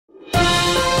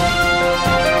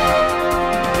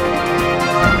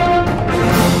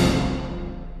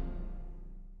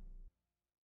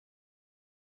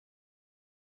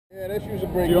issues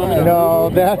of breaking. No,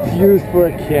 that's used for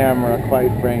a camera, quite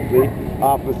frankly,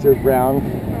 Officer Brown.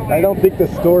 I don't think the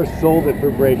store sold it for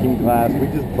breaking glass. We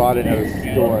just bought it at a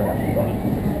store.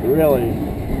 Really.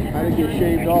 How did it get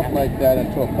shaved off like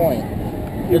that to a point?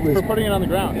 It's for putting it on the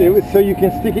ground. It was so you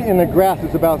can stick it in the grass.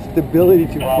 It's about stability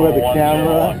for the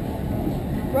camera.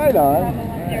 Right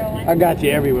on. I got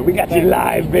you everywhere. We got you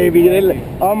live, baby.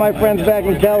 All my friends back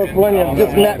in California have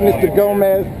just met Mr.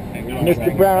 Gomez,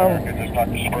 Mr. Brown.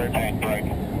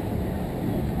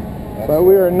 But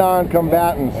we are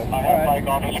non-combatants.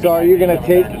 So are you going to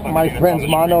take my friend's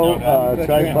mono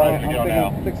tripod?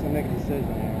 I'm fixing to make a decision.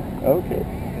 Okay.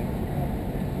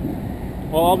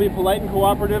 Well, I'll be polite and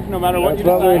cooperative no matter what you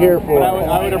decide. That's what we're here for. But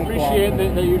I would appreciate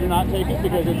that you do not take it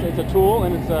because it's a tool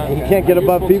and it's a. You can't get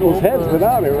above people's heads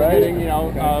without it, right? Getting,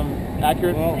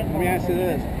 accurate. Well, let me ask you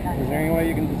this: is there any way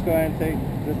you can just go ahead and take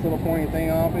this little pointy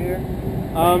thing off of here?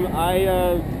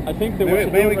 I think that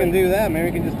maybe we can do that.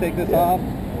 Maybe we can just take this off.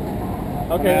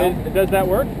 Okay, does that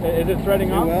work? Is it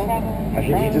threading off? I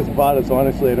think he just bought it, so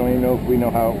honestly I don't even know if we know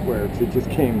how it works. It just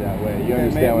came that way. You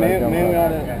understand what I'm coming from? Maybe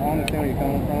I understand where you're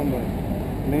coming from, but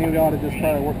maybe we ought to just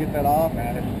try to get that off.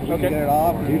 If we can get it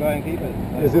off, you go ahead and keep it.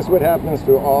 Is this what happens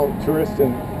to all tourists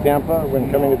in Tampa when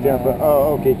coming to Tampa?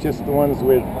 Oh, okay, just the ones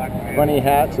with funny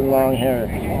hats and long hair.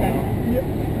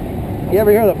 You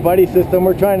ever hear of the buddy system?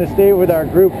 We're trying to stay with our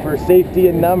group for safety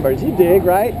in numbers. You dig,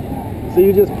 right? So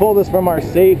you just pull this from our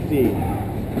safety.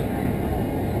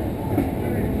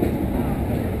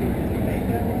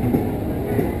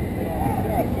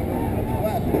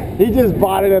 He just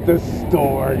bought it at the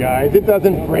store, guys. It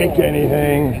doesn't break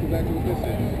anything.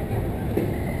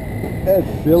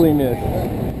 That's silliness.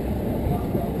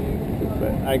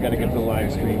 But I gotta get the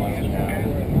live stream on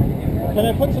now. Can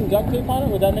I put some duct tape on it?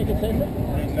 Would that make it safer?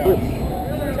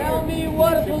 Tell me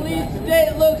what a police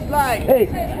state looks like. Hey,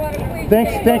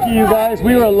 thank you guys.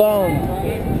 We were alone.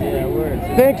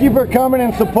 Thank you for coming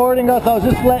and supporting us. I was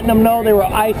just letting them know they were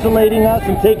isolating us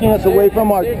and taking us away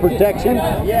from our protection.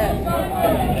 Yes.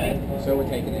 So we're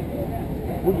taking it.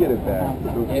 We'll get it back.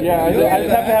 Yeah, I just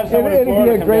have to have someone. It'll be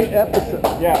a great episode.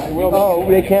 Yeah, it will be. Oh,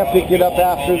 they can't pick it up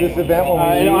after this event when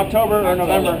we in leave? October or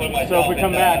November. So if we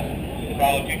come back,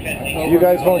 You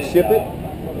guys won't ship it?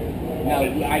 No,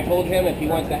 I told him if he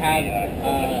wants to have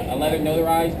a letter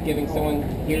notarized, giving someone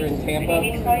here in Tampa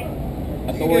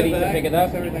authority to pick it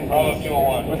up.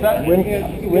 what's that? When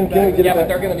can we get it Yeah, but back?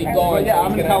 they're going to be gone. Yeah, so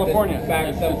I'm he's in gonna have to California.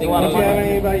 Find something. Don't Do you have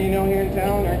anybody you know here in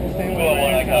town, or just staying with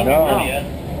right in town?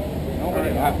 No. Nobody.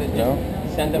 Have to just No.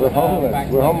 send them We're back homeless.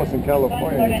 to We're homeless in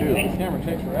California too. This camera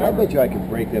takes I forever. bet you I could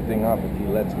break that thing off if he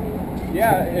lets me.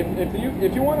 Yeah,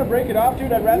 if you want to break it off,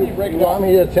 dude, I'd rather you break You it off. want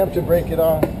me to attempt to break it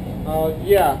off?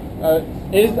 Yeah.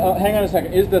 Hang on a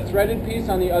second. Is the threaded piece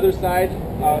on the other side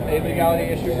a legality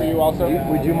issue for you also?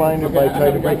 Would you mind if I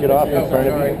tried to break it off in front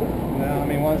of you? No, I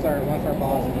mean once our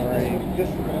boss is already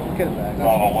just get it back.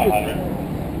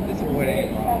 It's a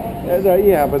way.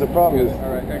 Yeah, but the problem is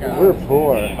we're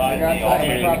poor. I'm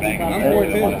poor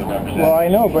too. Well, I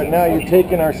know, but now you're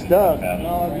taking our stuff.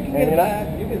 No, you can And get you're it not,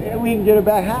 back. we can get it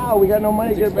back. How? We got no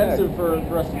money to It's get it back. expensive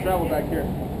for us to travel back here.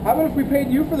 How about if we paid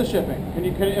you for the shipping?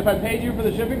 If I paid you for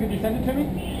the shipping, could you send it to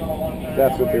me?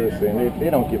 That's what they were saying. They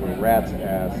don't give a rat's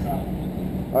ass.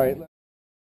 All right.